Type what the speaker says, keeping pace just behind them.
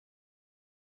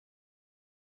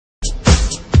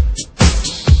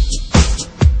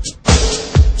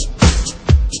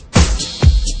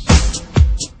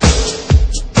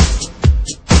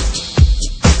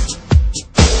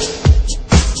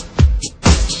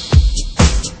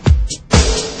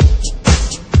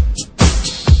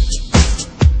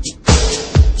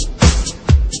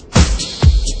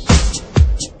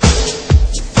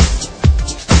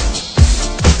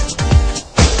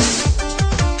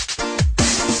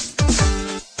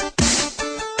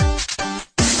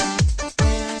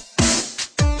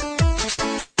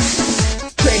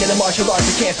martial arts,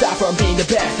 you can't stop from being the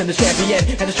best and the champion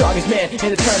and the strongest man in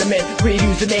the tournament.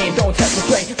 Reuse the name, don't test my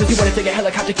strength. Does you wanna take a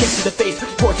helicopter kick to the face?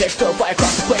 Vortex, throw, fly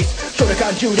across the place.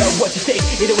 Shotokan judo, what's your stake?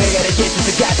 Either way, I gotta get just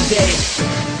a guy today.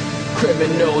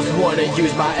 Criminals wanna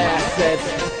use my assets,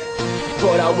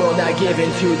 but I will not give in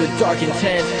to the dark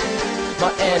intent.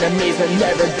 My enemies are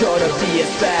never gonna be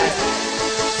as fast,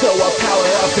 so I'll power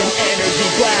up an energy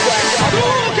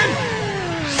blast.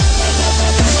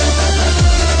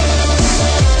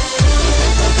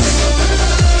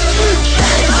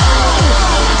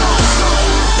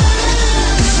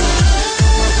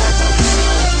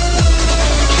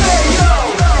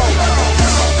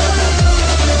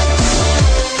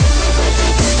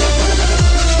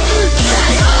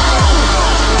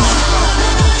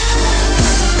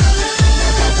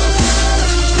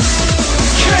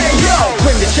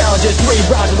 Challenges, 3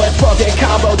 rounds and let's bump that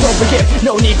combo. Don't forget,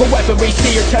 no need for weaponry.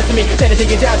 See you're testing me, then I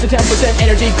take it down to 10%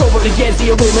 energy. Go vote against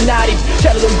the Illuminati.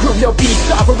 Shadow the group, no peace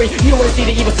offering. You don't wanna see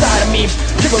the evil side of me.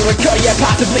 Triple or cut, yeah,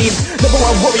 possibly.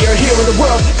 #1 warrior here in the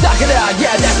world. Knock it out,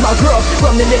 yeah, that's my girl.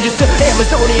 From the ninjas to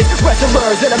Amazonians,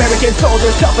 wrestlers and American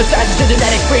soldiers, tough assassins and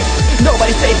genetic freaks.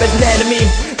 Nobody's safe as an enemy.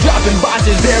 Dropping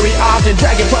bosses very often,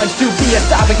 Dragon Punch to the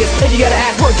esophagus. If you gotta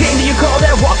ask what game do you call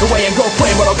that, walk away and go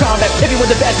play Mortal Kombat. If you were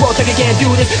the best, well, check, you can't do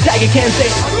this. Tiger can't say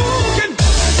Hadouken!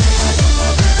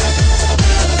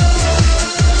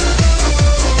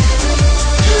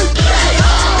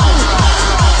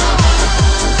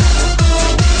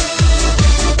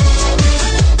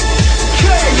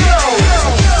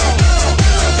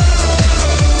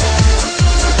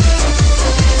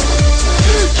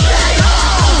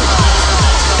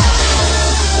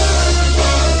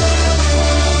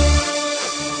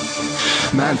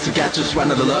 Man, Sagat just ran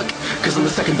out of luck, cause I'm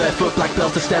the second barefoot black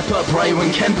belt to step up. Ryu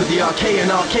and Ken put the arcade in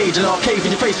arcade and arcade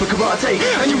in your face for karate.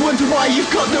 And you wonder why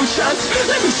you've got no chance?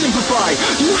 Let me simplify,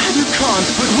 you have you can't,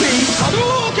 but we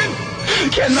Hadouken!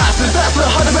 Ken masters, that's the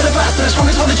harder, better, faster,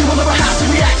 strongest one that you will ever have to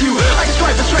react to. I can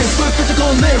strive for strength, but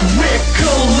physical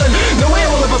miracle. And no way I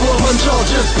will ever blow a punch, I'll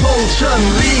just pull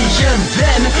Chun-Li. And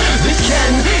then, this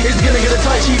Ken is gonna get a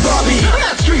Tai Chi Barbie. I'm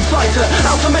that Street Fighter,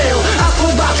 alpha male,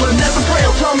 asshole battler, never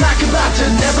frail. Tom Macabata,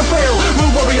 never fail.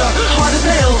 Rule warrior, hard as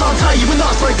nails. I'll tie you in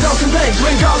knots like Dalton Banks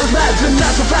when God is mad, and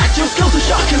that's a fact. Your skills are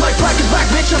shocking like Black is Back,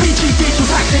 bitch. I'll be cheap beats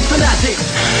with tactics, fanatics.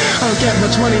 I don't get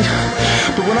much money,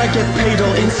 but when I get paid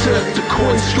I'll insert the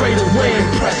coin straight away and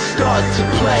press start to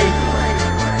play.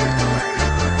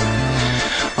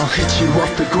 I'll hit you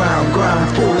off the ground,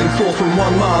 falling, fall from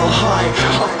 1 mile high.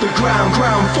 Off the ground,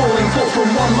 falling, fall from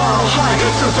 1 mile high.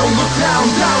 So don't look down,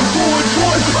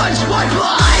 forward, punch, fly.